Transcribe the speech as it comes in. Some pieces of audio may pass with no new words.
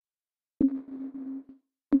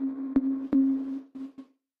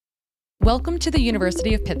Welcome to the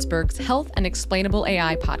University of Pittsburgh's Health and Explainable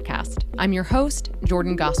AI podcast. I'm your host,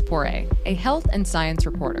 Jordan Gospore, a health and science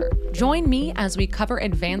reporter. Join me as we cover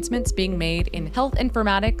advancements being made in health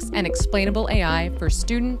informatics and explainable AI for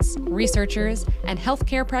students, researchers, and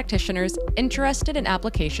healthcare practitioners interested in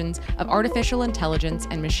applications of artificial intelligence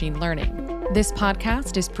and machine learning. This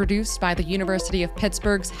podcast is produced by the University of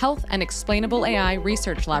Pittsburgh's Health and Explainable AI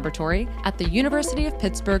Research Laboratory at the University of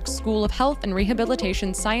Pittsburgh School of Health and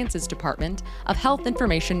Rehabilitation Sciences Department of Health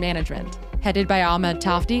Information Management. Headed by Ahmed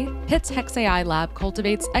Tafti, Pitt's HexAI lab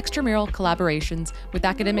cultivates extramural collaborations with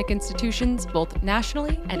academic institutions both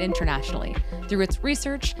nationally and internationally through its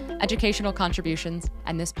research, educational contributions,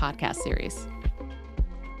 and this podcast series.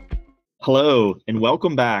 Hello, and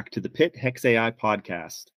welcome back to the Pitt HexAI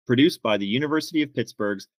podcast, produced by the University of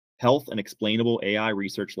Pittsburgh's Health and Explainable AI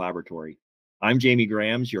Research Laboratory. I'm Jamie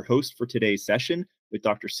Gramz, your host for today's session with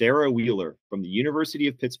Dr. Sarah Wheeler from the University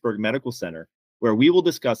of Pittsburgh Medical Center, where we will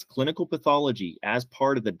discuss clinical pathology as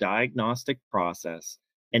part of the diagnostic process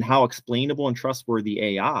and how explainable and trustworthy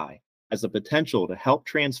AI has the potential to help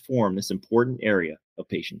transform this important area of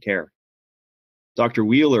patient care. Dr.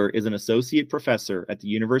 Wheeler is an associate professor at the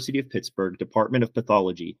University of Pittsburgh Department of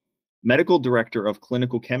Pathology, medical director of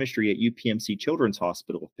clinical chemistry at UPMC Children's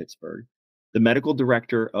Hospital of Pittsburgh, the medical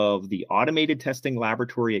director of the automated testing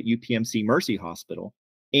laboratory at UPMC Mercy Hospital,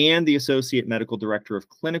 and the associate medical director of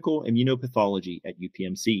clinical immunopathology at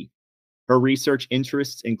UPMC. Her research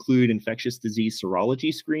interests include infectious disease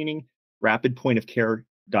serology screening, rapid point-of-care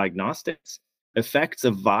diagnostics, effects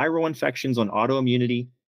of viral infections on autoimmunity,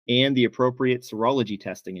 and the appropriate serology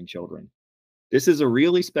testing in children. This is a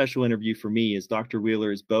really special interview for me, as Dr.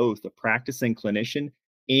 Wheeler is both a practicing clinician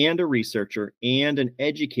and a researcher and an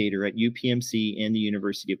educator at UPMC and the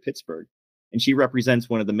University of Pittsburgh. And she represents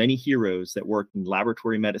one of the many heroes that work in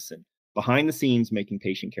laboratory medicine, behind the scenes making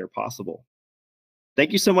patient care possible.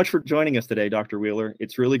 Thank you so much for joining us today, Dr. Wheeler.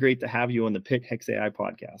 It's really great to have you on the Pitt HexAI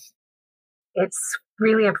podcast. It's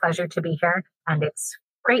really a pleasure to be here, and it's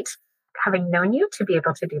great having known you to be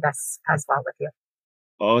able to do this as well with you.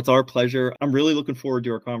 Oh, it's our pleasure. I'm really looking forward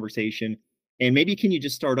to our conversation. And maybe can you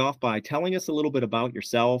just start off by telling us a little bit about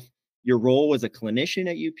yourself, your role as a clinician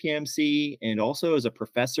at UPMC, and also as a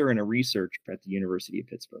professor and a researcher at the University of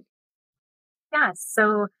Pittsburgh? Yeah,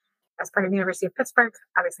 so as part of the University of Pittsburgh,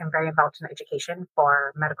 obviously I'm very involved in education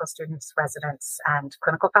for medical students, residents, and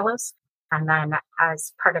clinical fellows. And then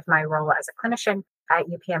as part of my role as a clinician at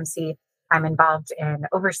UPMC, I'm involved in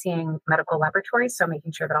overseeing medical laboratories, so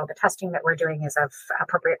making sure that all the testing that we're doing is of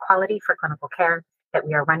appropriate quality for clinical care, that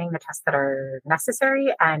we are running the tests that are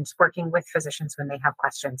necessary, and working with physicians when they have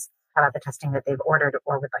questions about the testing that they've ordered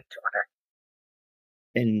or would like to order.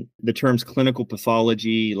 And the terms clinical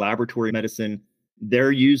pathology, laboratory medicine,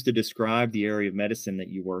 they're used to describe the area of medicine that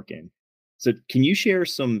you work in. So can you share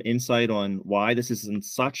some insight on why this is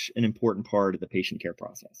such an important part of the patient care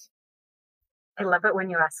process? I love it when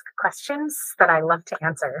you ask questions that I love to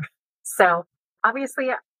answer. So obviously,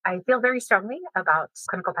 I feel very strongly about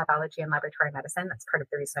clinical pathology and laboratory medicine. That's part of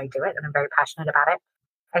the reason I do it, and I'm very passionate about it.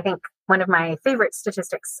 I think one of my favorite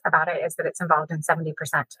statistics about it is that it's involved in 70%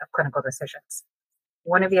 of clinical decisions.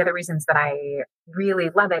 One of the other reasons that I really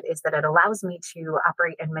love it is that it allows me to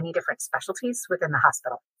operate in many different specialties within the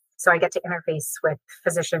hospital. So I get to interface with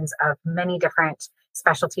physicians of many different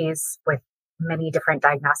specialties, with many different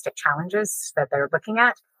diagnostic challenges that they're looking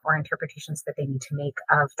at, or interpretations that they need to make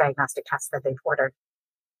of diagnostic tests that they've ordered.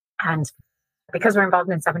 And because we're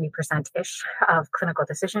involved in 70%-ish of clinical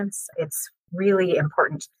decisions, it's really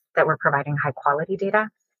important that we're providing high quality data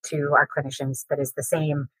to our clinicians that is the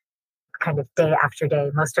same kind of day after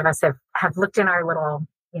day. Most of us have looked in our little,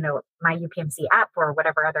 My UPMC app or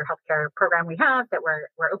whatever other healthcare program we have, that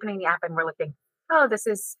we're opening the app and we're looking, oh, this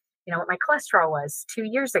is what my cholesterol was 2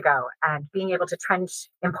 years ago, and being able to trend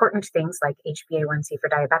important things like HbA1c for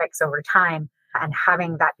diabetics over time and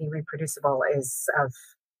having that be reproducible is of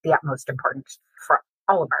the utmost importance for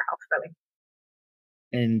all of our health, really.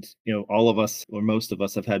 And, all of us, or most of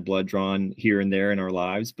us, have had blood drawn here and there in our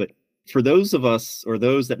lives. But for those of us, or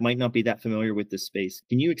those that might not be that familiar with this space,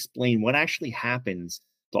 can you explain what actually happens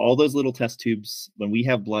to all those little test tubes when we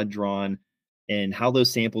have blood drawn and how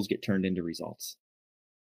those samples get turned into results?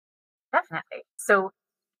 Definitely. So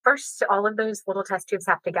first, all of those little test tubes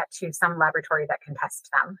have to get to some laboratory that can test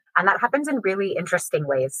them. And that happens in really interesting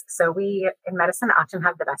ways. So we in medicine often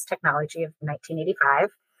have the best technology of 1985.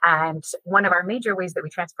 And one of our major ways that we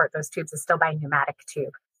transport those tubes is still by pneumatic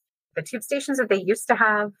tube. The tube stations that they used to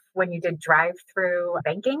have when you did drive-through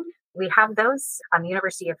banking, we have those on the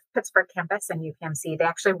University of Pittsburgh campus and UPMC. They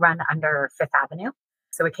actually run under Fifth Avenue.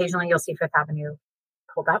 So occasionally you'll see Fifth Avenue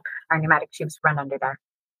pulled up. Our pneumatic tubes run under there.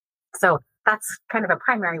 So that's kind of a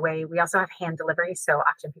primary way. We also have hand delivery. So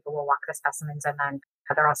often people will walk the specimens, and then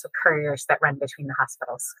there are also couriers that run between the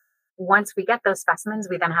hospitals. Once we get those specimens,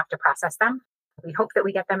 we then have to process them. We hope that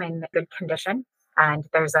we get them in good condition. And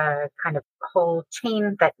there's a kind of whole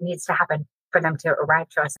chain that needs to happen for them to arrive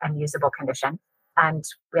to us in usable condition. And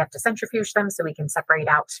we have to centrifuge them so we can separate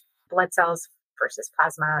out blood cells versus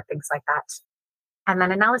plasma, things like that. And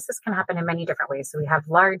then analysis can happen in many different ways. So we have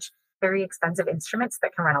large, very expensive instruments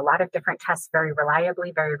that can run a lot of different tests very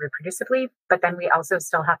reliably, very reproducibly. But then we also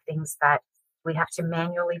still have things that we have to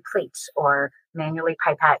manually plate or manually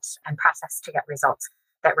pipette and process to get results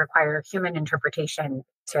that require human interpretation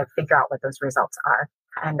to figure out what those results are.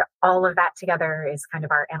 And all of that together is kind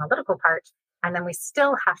of our analytical part. And then we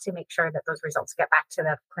still have to make sure that those results get back to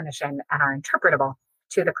the clinician and are interpretable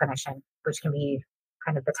to the clinician, which can be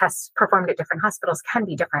kind of the tests performed at different hospitals can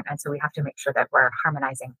be different. And so we have to make sure that we're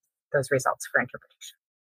harmonizing those results for interpretation.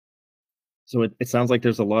 So it sounds like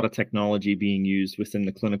there's a lot of technology being used within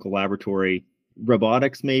the clinical laboratory.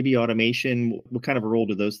 Robotics, maybe automation. What kind of a role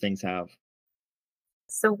do those things have?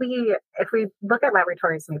 So if we look at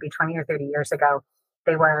laboratories maybe 20 or 30 years ago,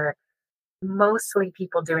 they were mostly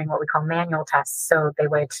people doing what we call manual tests. So they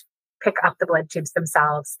would pick up the blood tubes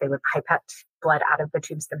themselves. They would pipette blood out of the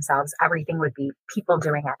tubes themselves. Everything would be people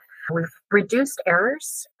doing it. We've reduced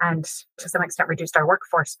errors and to some extent reduced our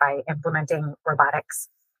workforce by implementing robotics.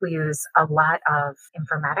 We use a lot of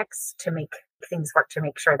informatics to make things work, to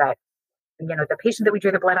make sure that the patient that we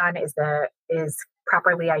drew the blood on is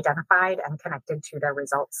properly identified and connected to their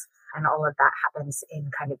results. And all of that happens in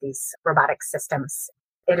kind of these robotic systems.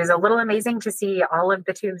 It is a little amazing to see all of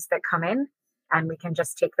the tubes that come in, and we can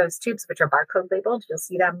just take those tubes, which are barcode labeled. You'll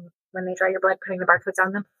see them when they draw your blood, putting the barcodes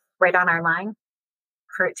on them right on our line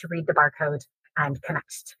for it to read the barcode and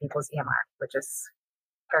connect to people's EMR, which is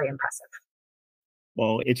very impressive.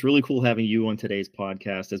 Well, it's really cool having you on today's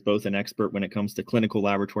podcast as both an expert when it comes to clinical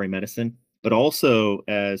laboratory medicine, but also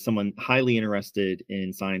as someone highly interested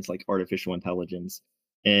in science like artificial intelligence.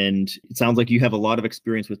 And it sounds like you have a lot of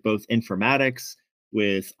experience with both informatics,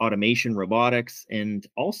 with automation, robotics, and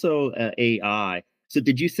also AI. So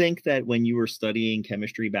did you think that when you were studying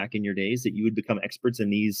chemistry back in your days that you would become experts in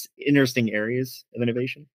these interesting areas of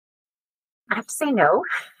innovation? I have to say no.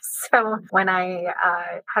 So when I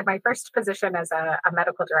had my first position as a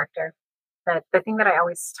medical director, the thing that I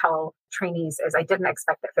always tell trainees is I didn't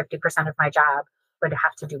expect that 50% of my job would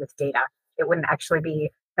have to do with data. It wouldn't actually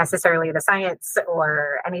be necessarily the science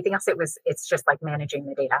or anything else. It's just like managing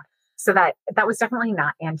the data. So that was definitely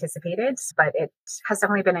not anticipated, but it has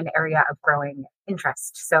definitely been an area of growing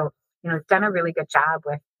interest. So, we've done a really good job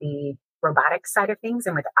with the robotics side of things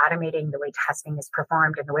and with automating the way testing is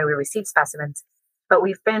performed and the way we receive specimens. But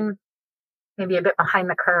we've been maybe a bit behind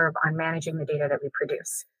the curve on managing the data that we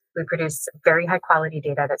produce. We produce very high quality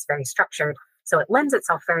data that's very structured. So it lends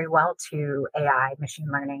itself very well to AI, machine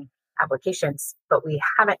learning applications, but we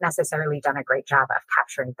haven't necessarily done a great job of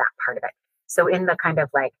capturing that part of it. So in the kind of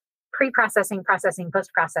like pre-processing, processing,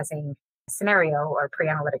 post-processing scenario or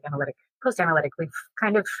pre-analytic, analytic, post-analytic, we've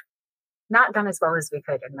kind of not done as well as we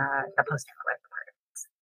could in the post-analytic part of it.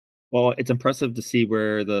 Well, it's impressive to see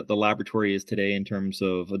where the laboratory is today in terms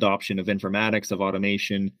of adoption of informatics, of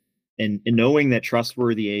automation, and knowing that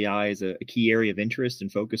trustworthy AI is a key area of interest and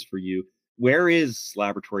focus for you. Where is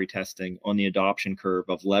laboratory testing on the adoption curve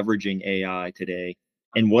of leveraging AI today?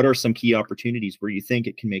 And what are some key opportunities where you think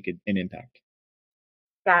it can make an impact?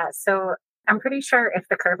 Yeah, so I'm pretty sure if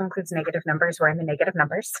the curve includes negative numbers, we're in the negative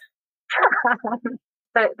numbers.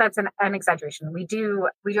 That's an exaggeration. We do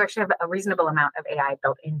actually have a reasonable amount of AI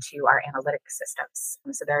built into our analytic systems.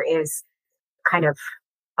 So there is kind of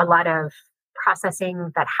a lot of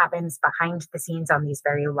processing that happens behind the scenes on these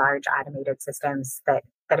very large automated systems that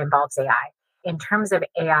involves AI. In terms of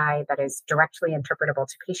AI that is directly interpretable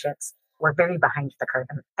to patients, we're very behind the curve.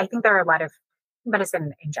 And I think there are a lot of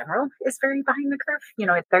medicine in general is very behind the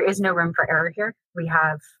curve. There is no room for error here. We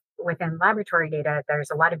have within laboratory data,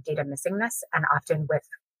 there's a lot of data missingness and often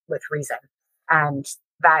with reason. And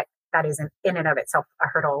that is in and of itself a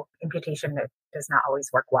hurdle. Imputation that does not always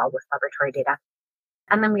work well with laboratory data.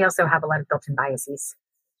 And then we also have a lot of built-in biases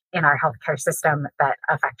in our healthcare system that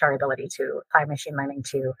affect our ability to apply machine learning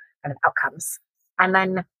to kind of outcomes. And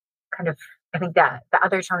then kind of, I think that the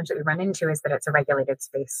other challenge that we run into is that it's a regulated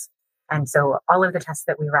space. And so all of the tests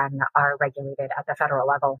that we run are regulated at the federal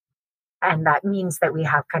level. And that means that we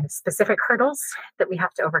have kind of specific hurdles that we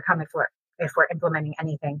have to overcome if we're implementing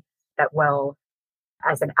anything that will,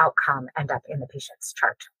 as an outcome, end up in the patient's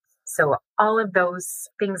chart. So all of those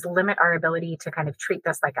things limit our ability to kind of treat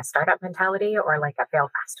this like a startup mentality or like a fail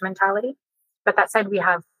fast mentality. But that said, we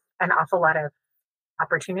have an awful lot of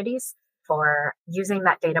opportunities for using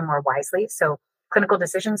that data more wisely. So clinical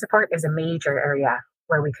decision support is a major area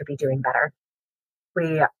where we could be doing better.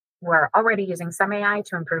 We were already using some AI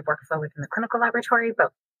to improve workflow within the clinical laboratory,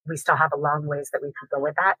 but we still have a long ways that we could go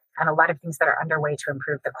with that, and a lot of things that are underway to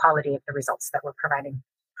improve the quality of the results that we're providing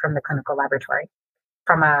from the clinical laboratory.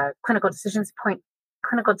 From a clinical decision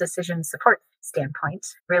support standpoint,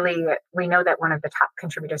 really, we know that one of the top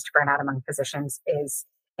contributors to burnout among physicians is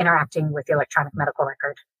interacting with the electronic medical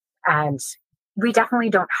record. And we definitely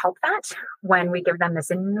don't help that when we give them this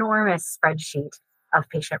enormous spreadsheet of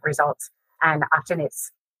patient results. And often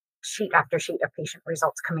it's sheet after sheet of patient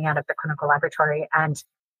results coming out of the clinical laboratory. And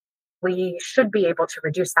we should be able to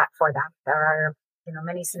reduce that for them. There are,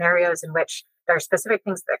 many scenarios in which there are specific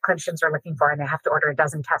things that clinicians are looking for, and they have to order a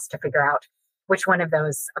dozen tests to figure out which one of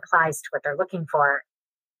those applies to what they're looking for.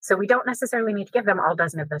 So we don't necessarily need to give them all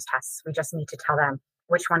dozen of those tests. We just need to tell them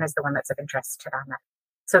which one is the one that's of interest to them.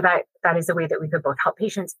 So that is a way that we could both help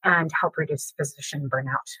patients and help reduce physician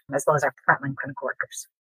burnout, as well as our frontline clinical workers.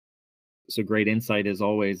 So great insight as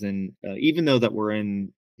always. And even though that we're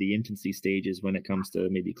in the infancy stages when it comes to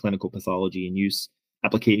maybe clinical pathology and use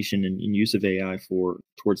application and use of AI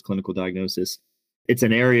towards clinical diagnosis, it's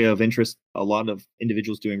an area of interest. A lot of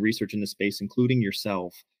individuals doing research in this space, including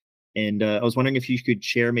yourself. And I was wondering if you could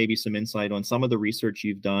share maybe some insight on some of the research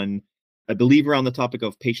you've done, I believe around the topic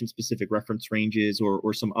of patient-specific reference ranges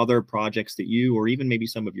or some other projects that you or even maybe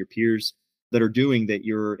some of your peers that are doing that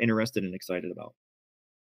you're interested and excited about.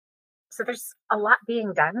 So there's a lot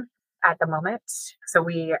being done at the moment. So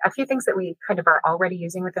a few things that we kind of are already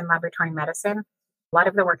using within laboratory medicine. A lot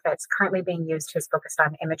of the work that's currently being used is focused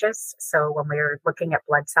on images. So when we're looking at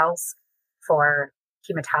blood cells for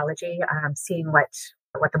hematology, seeing what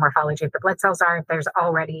the morphology of the blood cells are, there's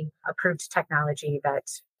already approved technology that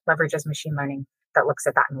leverages machine learning that looks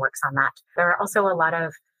at that and works on that. There are also a lot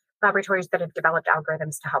of laboratories that have developed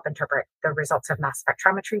algorithms to help interpret the results of mass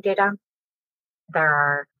spectrometry data. There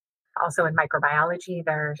are also in microbiology,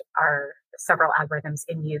 there are several algorithms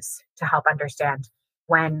in use to help understand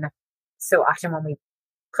so often when we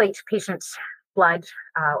plate patients' blood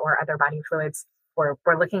or other body fluids, we're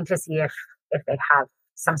looking to see if they have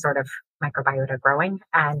some sort of microbiota growing.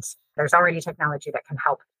 And there's already technology that can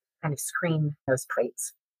help kind of screen those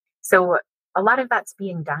plates. So a lot of that's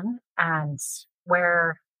being done. And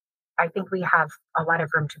where I think we have a lot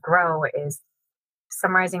of room to grow is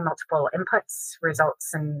summarizing multiple inputs,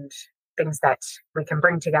 results, and things that we can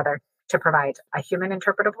bring together to provide a human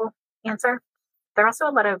interpretable answer. There are also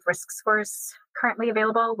a lot of risk scores currently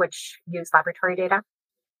available, which use laboratory data.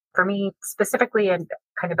 For me, specifically, and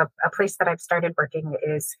kind of a place that I've started working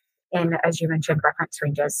is in, as you mentioned, reference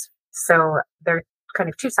ranges. So there are kind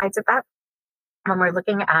of two sides of that. When we're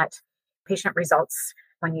looking at patient results,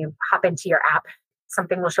 when you hop into your app,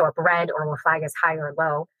 something will show up red or will flag as high or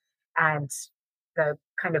low. And the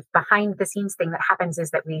kind of behind the scenes thing that happens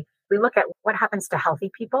is that we look at what happens to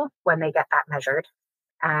healthy people when they get that measured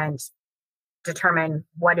and determine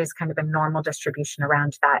what is kind of a normal distribution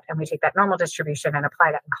around that. And we take that normal distribution and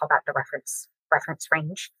apply that and call that the reference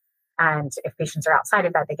range. And if patients are outside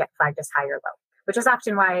of that, they get flagged as high or low, which is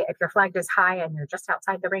often why if you're flagged as high and you're just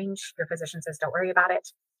outside the range, your physician says, don't worry about it.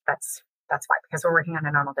 That's why, because we're working on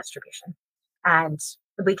a normal distribution. And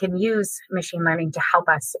we can use machine learning to help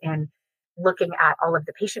us in looking at all of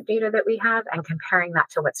the patient data that we have and comparing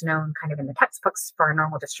that to what's known kind of in the textbooks for a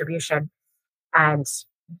normal distribution, and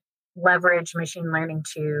leverage machine learning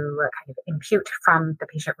to kind of impute from the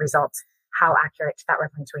patient results how accurate that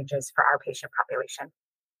reference range is for our patient population.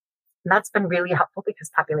 And that's been really helpful because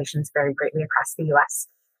populations vary greatly across the US.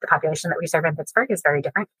 The population that we serve in Pittsburgh is very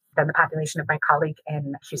different than the population of my colleague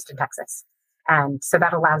in Houston, Texas. And so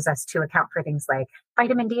that allows us to account for things like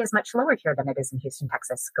vitamin D is much lower here than it is in Houston,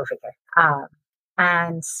 Texas. Go figure.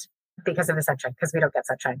 And because of the sunshine, because we don't get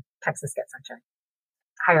sunshine. Texas gets sunshine.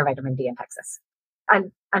 Higher vitamin D in Texas.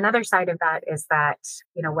 And another side of that is that,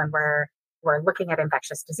 when we're looking at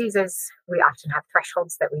infectious diseases, we often have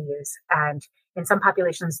thresholds that we use. And in some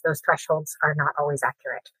populations, those thresholds are not always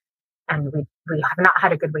accurate. And we have not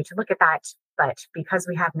had a good way to look at that. But because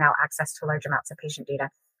we have now access to large amounts of patient data,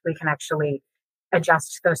 we can actually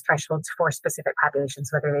adjust those thresholds for specific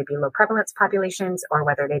populations, whether they be low prevalence populations or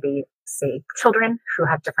whether they be, say, children who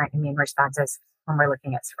have different immune responses when we're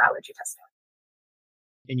looking at serology testing.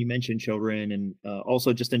 And you mentioned children and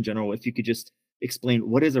also just in general, if you could just explain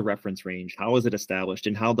what is a reference range? How is it established?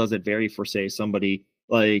 And how does it vary for, say, somebody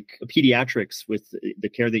like pediatrics with the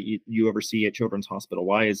care that you oversee at Children's Hospital?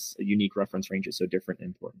 Why is a unique reference range so different and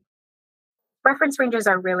important? Reference ranges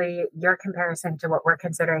are really your comparison to what we're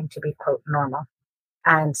considering to be, quote, normal.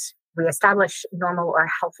 And we establish normal or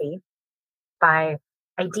healthy by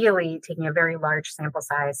ideally taking a very large sample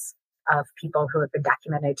size of people who have been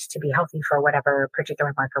documented to be healthy for whatever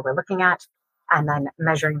particular marker we're looking at, and then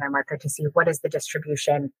measuring their marker to see what does the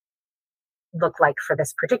distribution look like for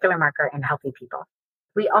this particular marker in healthy people.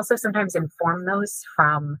 We also sometimes inform those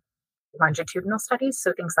from longitudinal studies.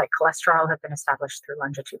 So things like cholesterol have been established through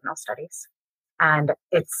longitudinal studies. And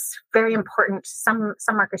it's very important. Some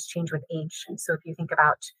markers change with age. And so if you think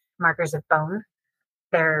about markers of bone,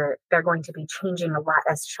 they're going to be changing a lot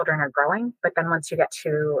as children are growing. But then once you get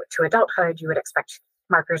to adulthood, you would expect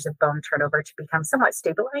markers of bone turnover to become somewhat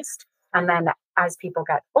stabilized. And then as people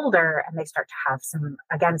get older and they start to have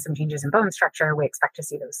some changes in bone structure, we expect to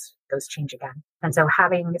see those change again. And so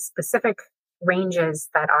having specific ranges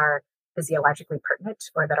that are physiologically pertinent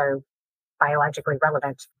or that are biologically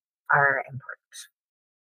relevant are important.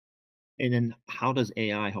 And then how does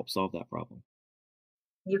AI help solve that problem?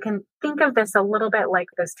 You can think of this a little bit like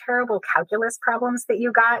those terrible calculus problems that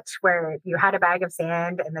you got where you had a bag of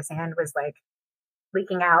sand and the sand was like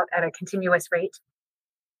leaking out at a continuous rate.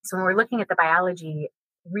 So when we're looking at the biology,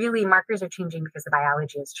 really markers are changing because the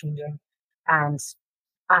biology is changing. And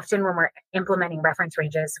often when we're implementing reference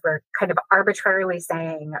ranges, we're kind of arbitrarily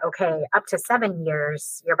saying, okay, up to 7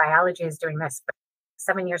 years, your biology is doing this, but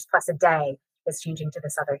 7 years plus a day is changing to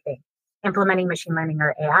this other thing. Implementing machine learning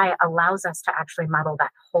or AI allows us to actually model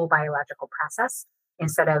that whole biological process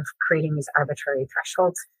instead of creating these arbitrary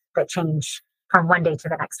thresholds that change from one day to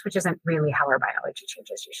the next, which isn't really how our biology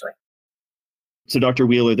changes usually. So, Dr.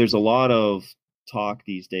 Wheeler, there's a lot of talk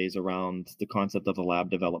these days around the concept of the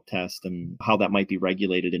lab-developed test and how that might be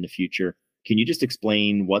regulated in the future. Can you just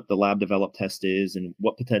explain what the lab-developed test is and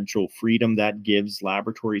what potential freedom that gives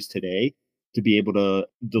laboratories today to be able to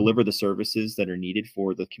deliver the services that are needed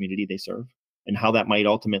for the community they serve, and how that might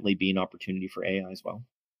ultimately be an opportunity for AI as well?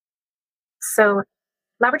 So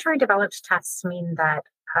laboratory-developed tests mean that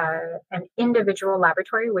an individual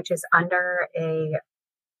laboratory, which is under a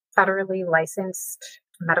federally licensed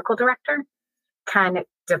medical director, can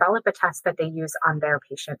develop a test that they use on their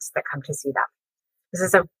patients that come to see them. This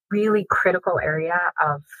is a really critical area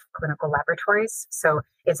of clinical laboratories. So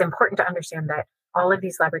it's important to understand that all of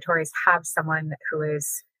these laboratories have someone who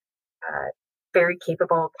is very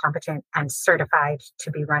capable, competent, and certified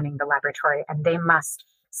to be running the laboratory, and they must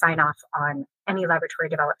sign off on any laboratory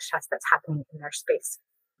developed test that's happening in their space.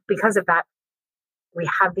 Because of that, we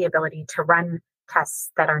have the ability to run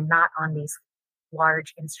tests that are not on these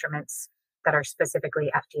large instruments that are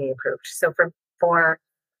specifically FDA approved. So for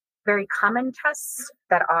very common tests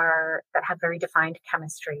that have very defined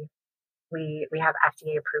chemistry, we have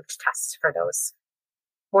FDA approved tests for those.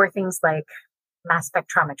 For things like mass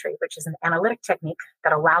spectrometry, which is an analytic technique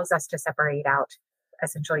that allows us to separate out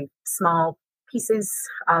essentially small pieces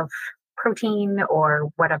of protein or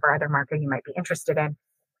whatever other marker you might be interested in,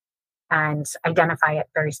 and identify it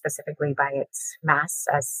very specifically by its mass,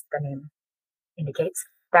 as the name indicates.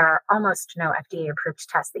 There are almost no FDA-approved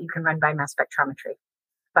tests that you can run by mass spectrometry,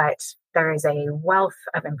 but there is a wealth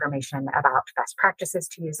of information about best practices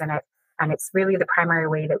to use in it, and it's really the primary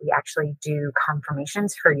way that we actually do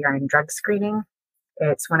confirmations for urine drug screening.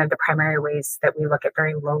 It's one of the primary ways that we look at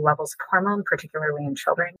very low levels of hormone, particularly in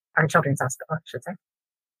children, or Children's Hospital, I should say.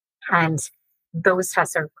 And those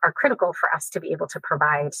tests are critical for us to be able to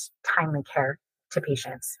provide timely care to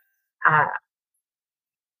patients.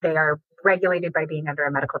 They are regulated by being under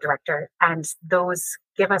a medical director, and those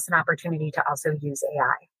give us an opportunity to also use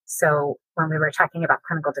AI. So when we were talking about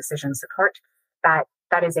clinical decision support, that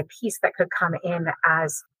is a piece that could come in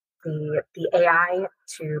as the AI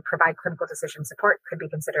to provide clinical decision support could be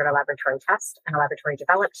considered a laboratory test and a laboratory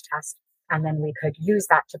developed test. And then we could use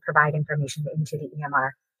that to provide information into the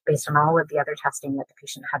EMR based on all of the other testing that the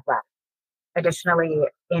patient had run. Additionally,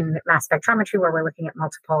 in mass spectrometry, where we're looking at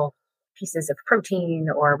multiple pieces of protein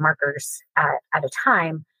or markers at a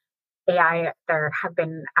time, AI, there have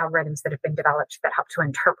been algorithms that have been developed that help to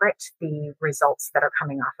interpret the results that are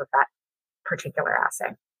coming off of that particular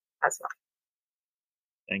assay as well.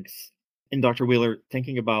 Thanks. And Dr. Wheeler,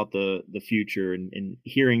 thinking about the future and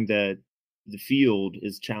hearing that the field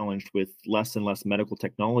is challenged with less and less medical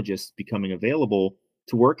technologists becoming available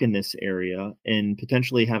to work in this area and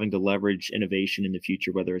potentially having to leverage innovation in the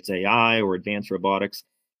future, whether it's AI or advanced robotics,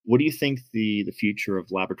 what do you think the future of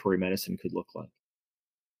laboratory medicine could look like?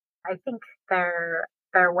 I think there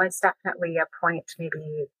there was definitely a point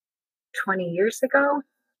maybe 20 years ago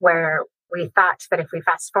where we thought that if we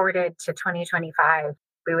fast forwarded to 2025,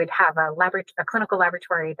 we would have a clinical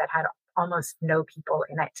laboratory that had almost no people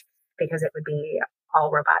in it because it would be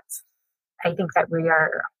all robots. I think that we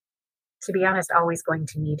are, to be honest, always going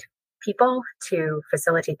to need people to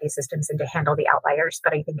facilitate these systems and to handle the outliers.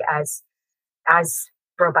 But I think as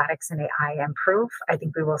robotics and AI improve, I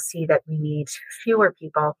think we will see that we need fewer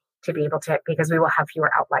people to be able to, because we will have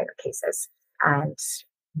fewer outlier cases. And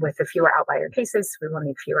with the fewer outlier cases, we will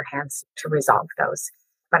need fewer hands to resolve those.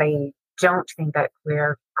 But I don't think that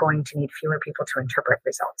we're going to need fewer people to interpret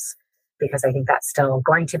results, because I think that's still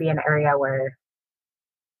going to be an area where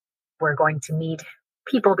we're going to need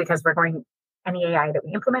people, because any AI that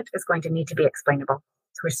we implement is going to need to be explainable.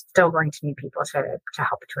 So we're still going to need people to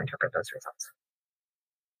help to interpret those results.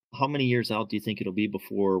 How many years out do you think it'll be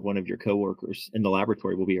before one of your coworkers in the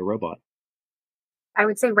laboratory will be a robot? I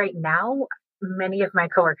would say right now, many of my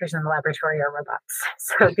coworkers in the laboratory are robots.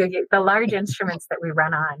 So the large instruments that we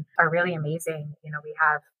run on are really amazing. We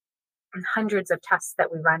have hundreds of tests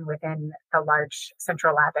that we run within the large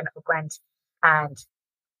central lab in Oakland. And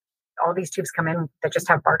all these tubes come in that just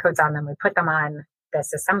have barcodes on them. We put them on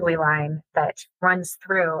this assembly line that runs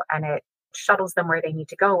through, and it shuttles them where they need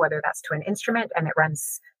to go, whether that's to an instrument and it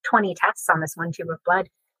runs 20 tests on this one tube of blood,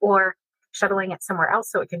 or shuttling it somewhere else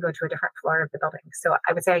so it can go to a different floor of the building. So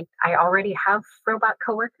I would say I already have robot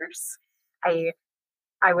coworkers. I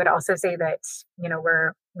would also say that,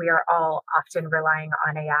 we are all often relying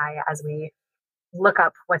on AI as we look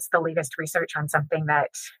up what's the latest research on something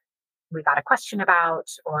that we got a question about,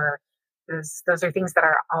 or those are things that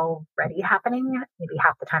are already happening maybe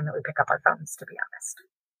half the time that we pick up our phones, to be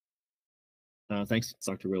honest. Thanks,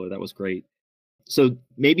 Dr. Wheeler. That was great. So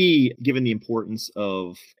maybe given the importance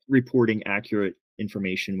of reporting accurate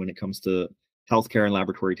information when it comes to healthcare and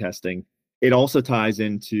laboratory testing, it also ties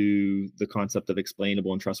into the concept of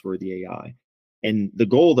explainable and trustworthy AI. And the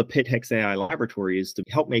goal of the Pitt HexAI laboratory is to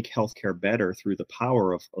help make healthcare better through the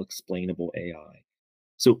power of explainable AI.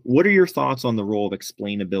 So what are your thoughts on the role of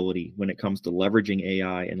explainability when it comes to leveraging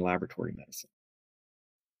AI in laboratory medicine?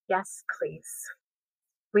 Yes, please.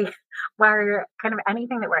 We're kind of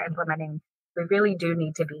anything that we're implementing, we really do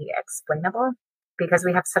need to be explainable, because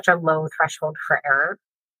we have such a low threshold for error.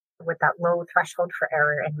 With that low threshold for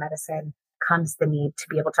error in medicine comes the need to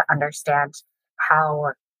be able to understand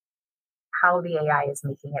how the AI is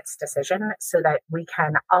making its decision, so that we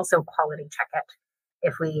can also quality check it.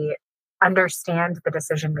 If we understand the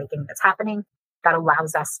decision making that's happening, that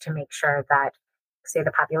allows us to make sure that, say,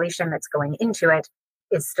 the population that's going into it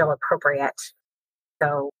is still appropriate.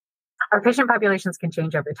 So our patient populations can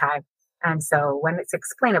change over time. And so when it's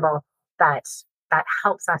explainable, that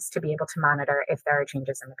helps us to be able to monitor if there are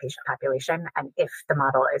changes in the patient population and if the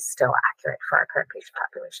model is still accurate for our current patient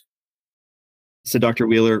population. So, Dr.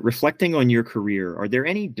 Wheeler, reflecting on your career, are there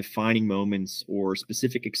any defining moments or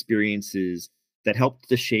specific experiences that helped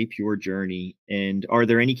to shape your journey? And are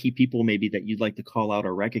there any key people maybe that you'd like to call out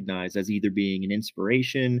or recognize as either being an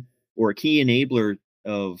inspiration or a key enabler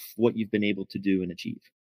of what you've been able to do and achieve?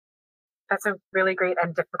 That's a really great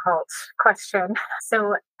and difficult question.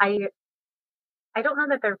 So I don't know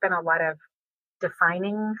that there have been a lot of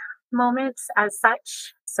defining moments as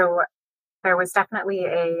such. So there was definitely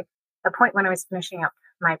a point when I was finishing up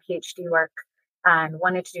my PhD work and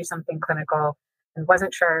wanted to do something clinical and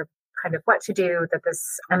wasn't sure kind of what to do, that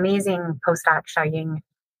this amazing postdoc, Xiaoying,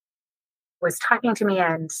 was talking to me,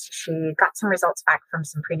 and she got some results back from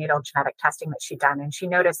some prenatal genetic testing that she'd done. And she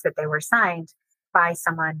noticed that they were signed by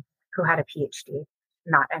someone who had a PhD,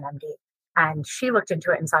 not an MD. And she looked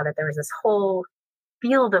into it and saw that there was this whole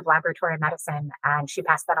field of laboratory medicine, and she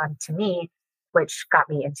passed that on to me, which got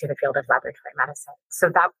me into the field of laboratory medicine. So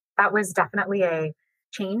that was definitely a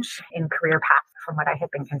change in career path from what I had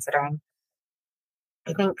been considering.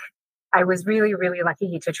 I think I was really, really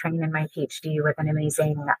lucky to train in my PhD with an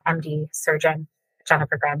amazing MD surgeon,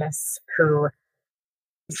 Jennifer Grandis, who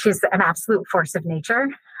she's an absolute force of nature.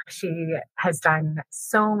 She has done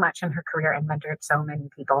so much in her career and mentored so many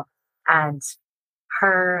people. And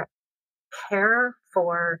her care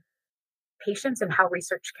for patients and how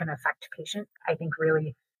research can affect patients, I think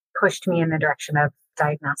really pushed me in the direction of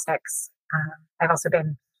diagnostics. I've also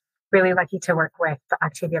been really lucky to work with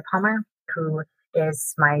Octavia Palmer, who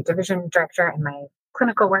is my division director in my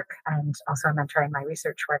clinical work and also a mentor in my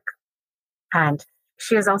research work. And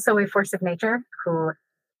she is also a force of nature who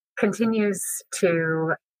continues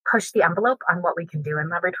to push the envelope on what we can do in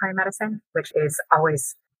laboratory medicine, which is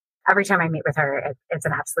always, every time I meet with her, it's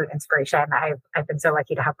an absolute inspiration. I've been so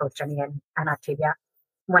lucky to have both Jenny and Octavia.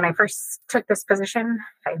 when I first took this position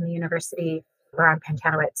in the university, Laurent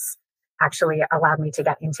Pantanowitz actually allowed me to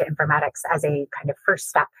get into informatics as a kind of first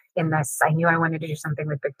step in this. I knew I wanted to do something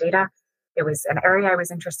with big data. It was an area I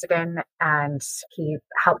was interested in, and he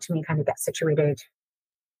helped me kind of get situated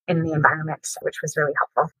in the environment, which was really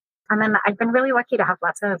helpful. And then I've been really lucky to have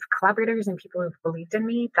lots of collaborators and people who've believed in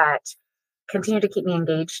me that continue to keep me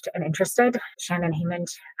engaged and interested. Shannon Haymond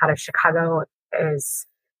out of Chicago is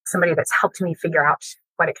somebody that's helped me figure out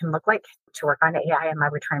what it can look like to work on AI and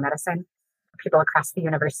laboratory medicine. People across the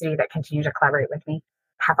university that continue to collaborate with me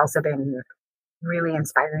have also been really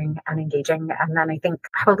inspiring and engaging. And then I think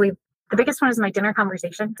probably the biggest one is my dinner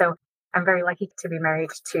conversation. So I'm very lucky to be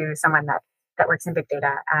married to someone that works in big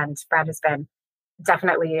data. And Brad has been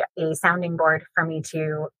definitely a sounding board for me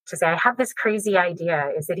to say, I have this crazy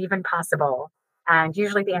idea. Is it even possible? And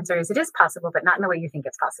usually the answer is it is possible, but not in the way you think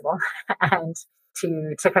it's possible. And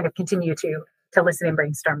to kind of continue to listen and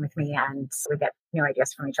brainstorm with me, and we get new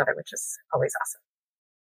ideas from each other, which is always awesome.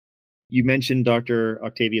 You mentioned Dr.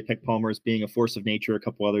 Octavia Peck-Palmer as being a force of nature, a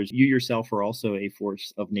couple others. You yourself are also a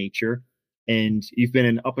force of nature, and you've been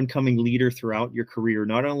an up-and-coming leader throughout your career,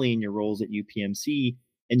 not only in your roles at UPMC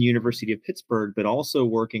and University of Pittsburgh, but also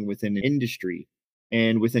working within industry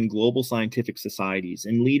and within global scientific societies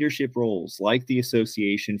in leadership roles like the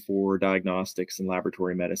Association for Diagnostics and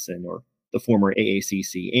Laboratory Medicine, or the former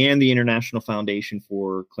AACC, and the International Foundation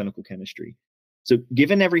for Clinical Chemistry. So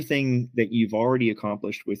given everything that you've already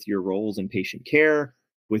accomplished with your roles in patient care,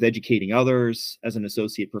 with educating others as an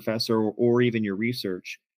associate professor, or even your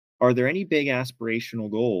research, are there any big aspirational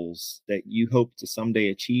goals that you hope to someday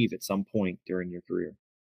achieve at some point during your career?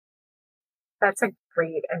 That's a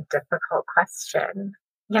great and difficult question.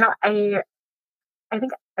 I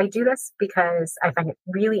think I do this because I find it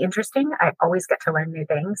really interesting. I always get to learn new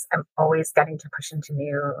things. I'm always getting to push into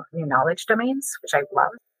new knowledge domains, which I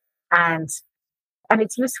love. And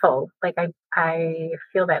it's useful. Like I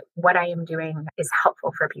feel that what I am doing is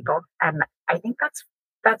helpful for people. And I think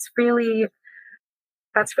that's really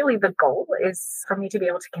the goal, is for me to be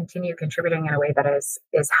able to continue contributing in a way that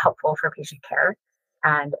is helpful for patient care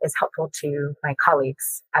and is helpful to my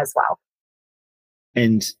colleagues as well.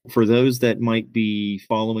 And for those that might be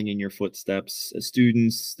following in your footsteps,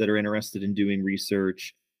 students that are interested in doing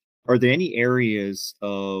research, are there any areas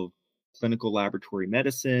of clinical laboratory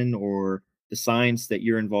medicine or the science that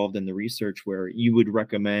you're involved in the research where you would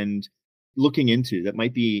recommend looking into that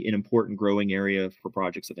might be an important growing area for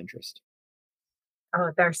projects of interest?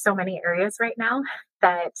 Oh, there are so many areas right now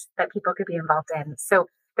that people could be involved in. So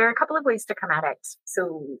there are a couple of ways to come at it.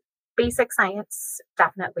 So basic science,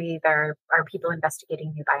 definitely there are people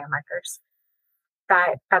investigating new biomarkers.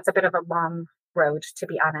 That's a bit of a long road, to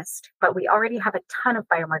be honest, but we already have a ton of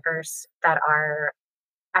biomarkers that are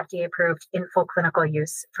FDA approved in full clinical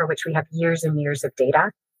use, for which we have years and years of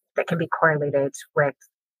data that can be correlated with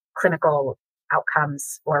clinical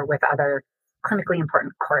outcomes or with other clinically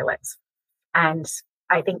important correlates. And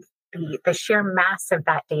I think the sheer mass of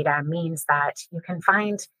that data means that you can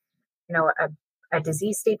find, a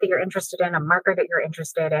disease state that you're interested in, a marker that you're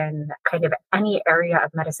interested in, kind of any area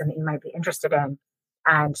of medicine that you might be interested in,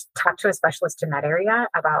 and talk to a specialist in that area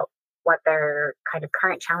about what their kind of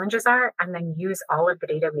current challenges are, and then use all of the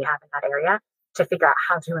data we have in that area to figure out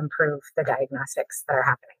how to improve the diagnostics that are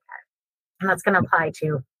happening there. And that's going to apply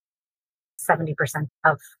to 70%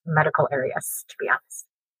 of medical areas, to be honest.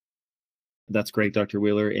 That's great, Dr.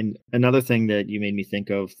 Wheeler. And another thing that you made me think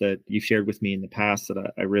of that you've shared with me in the past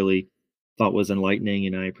that I really thought was enlightening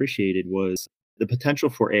and I appreciated was the potential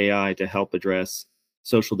for AI to help address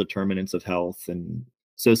social determinants of health and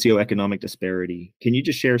socioeconomic disparity. Can you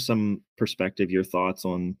just share some perspective, your thoughts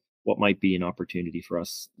on what might be an opportunity for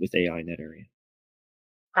us with AI in that area?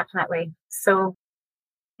 Definitely. So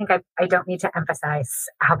I think I don't need to emphasize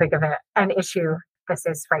how big of an issue this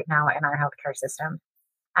is right now in our healthcare system.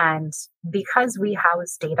 And because we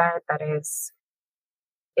house data that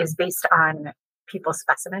is based on people's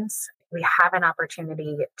specimens, we have an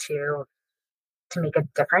opportunity to make a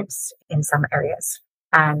difference in some areas.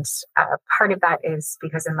 And part of that is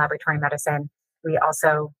because in laboratory medicine, we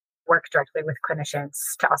also work directly with clinicians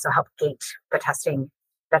to also help gate the testing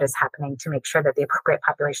that is happening to make sure that the appropriate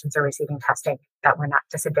populations are receiving testing, that we're not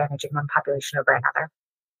disadvantaging one population over another.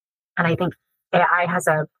 And I think AI has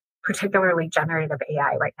particularly generative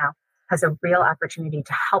AI right now, has a real opportunity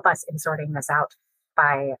to help us in sorting this out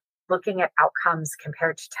by looking at outcomes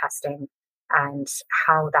compared to testing and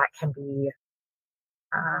how that can be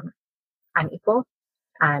unequal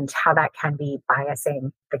and how that can be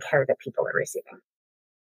biasing the care that people are receiving.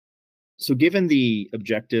 So given the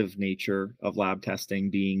objective nature of lab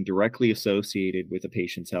testing being directly associated with a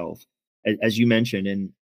patient's health, as you mentioned,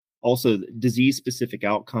 and also disease-specific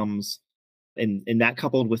outcomes, and that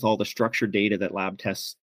coupled with all the structured data that lab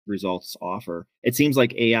test results offer, it seems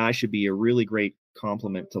like AI should be a really great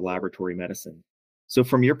complement to laboratory medicine. So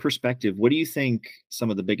from your perspective, what do you think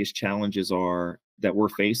some of the biggest challenges are that we're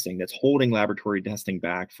facing that's holding laboratory testing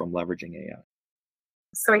back from leveraging AI?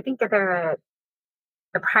 So I think that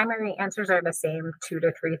the primary answers are the same 2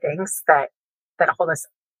 to 3 things that hold us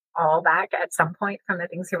all back at some point from the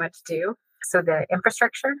things we want to do. So the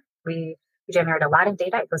infrastructure, we generate a lot of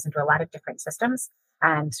data. It goes into a lot of different systems,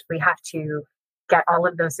 and we have to get all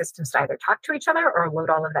of those systems to either talk to each other or load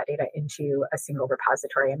all of that data into a single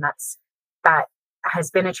repository. And that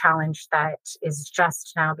has been a challenge that is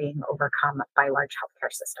just now being overcome by large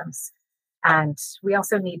healthcare systems. And we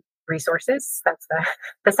also need resources. That's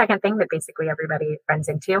the second thing that basically everybody runs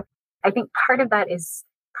into. I think part of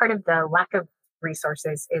the lack of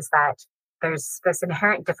resources is that there's this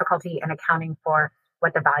inherent difficulty in accounting for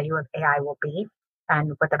what the value of AI will be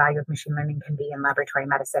and what the value of machine learning can be in laboratory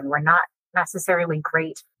medicine. We're not necessarily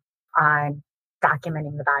great on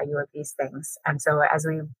documenting the value of these things. And so as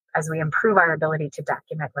we improve our ability to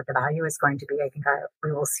document what the value is going to be, I think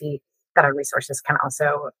we will see that our resources can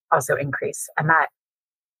also increase, and that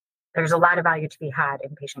there's a lot of value to be had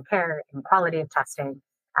in patient care, in quality of testing,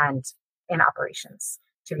 and in operations,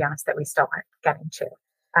 to be honest, that we still aren't getting to.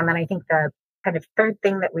 And then I think the kind of third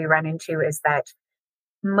thing that we run into is that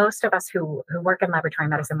most of us who work in laboratory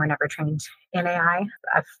medicine were never trained in AI.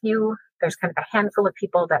 There's kind of a handful of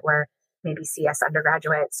people that were maybe CS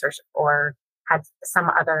undergraduates or had some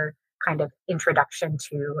other kind of introduction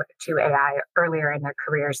to AI earlier in their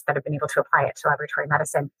careers that have been able to apply it to laboratory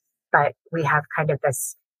medicine. But we have kind of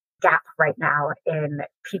this gap right now in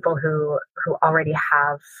people who already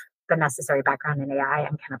have the necessary background in AI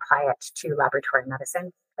and can apply it to laboratory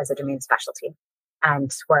medicine as a domain specialty.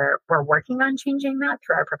 And we're working on changing that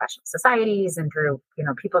through our professional societies and through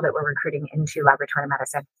people that we're recruiting into laboratory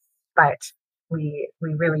medicine. But we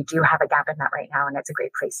really do have a gap in that right now, and it's a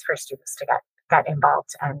great place for students to get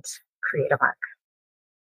involved and create a mark.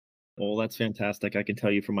 Well, that's fantastic. I can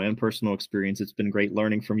tell you from my own personal experience, it's been great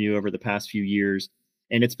learning from you over the past few years.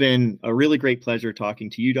 And it's been a really great pleasure talking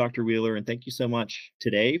to you, Dr. Wheeler. And thank you so much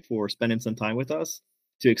today for spending some time with us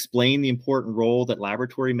to explain the important role that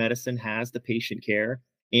laboratory medicine has to patient care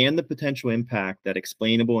and the potential impact that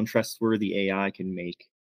explainable and trustworthy AI can make.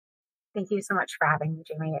 Thank you so much for having me,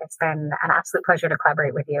 Jamie. It's been an absolute pleasure to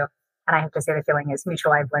collaborate with you. And I have to say the feeling is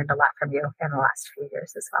mutual. I've learned a lot from you in the last few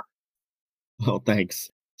years as well. Well,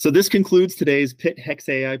 thanks. So this concludes today's Pitt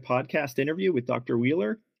HexAI podcast interview with Dr.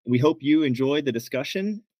 Wheeler. We hope you enjoyed the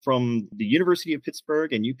discussion from the University of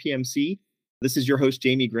Pittsburgh and UPMC. This is your host,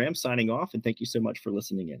 Jamie Gramz, signing off, and thank you so much for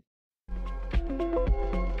listening in.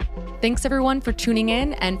 Thanks, everyone, for tuning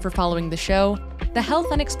in and for following the show. The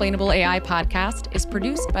Health and Explainable AI podcast is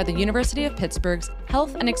produced by the University of Pittsburgh's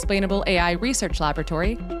Health and Explainable AI Research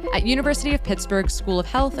Laboratory at University of Pittsburgh School of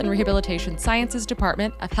Health and Rehabilitation Sciences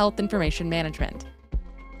Department of Health Information Management.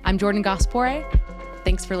 I'm Jordan Gospore.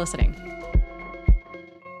 Thanks for listening.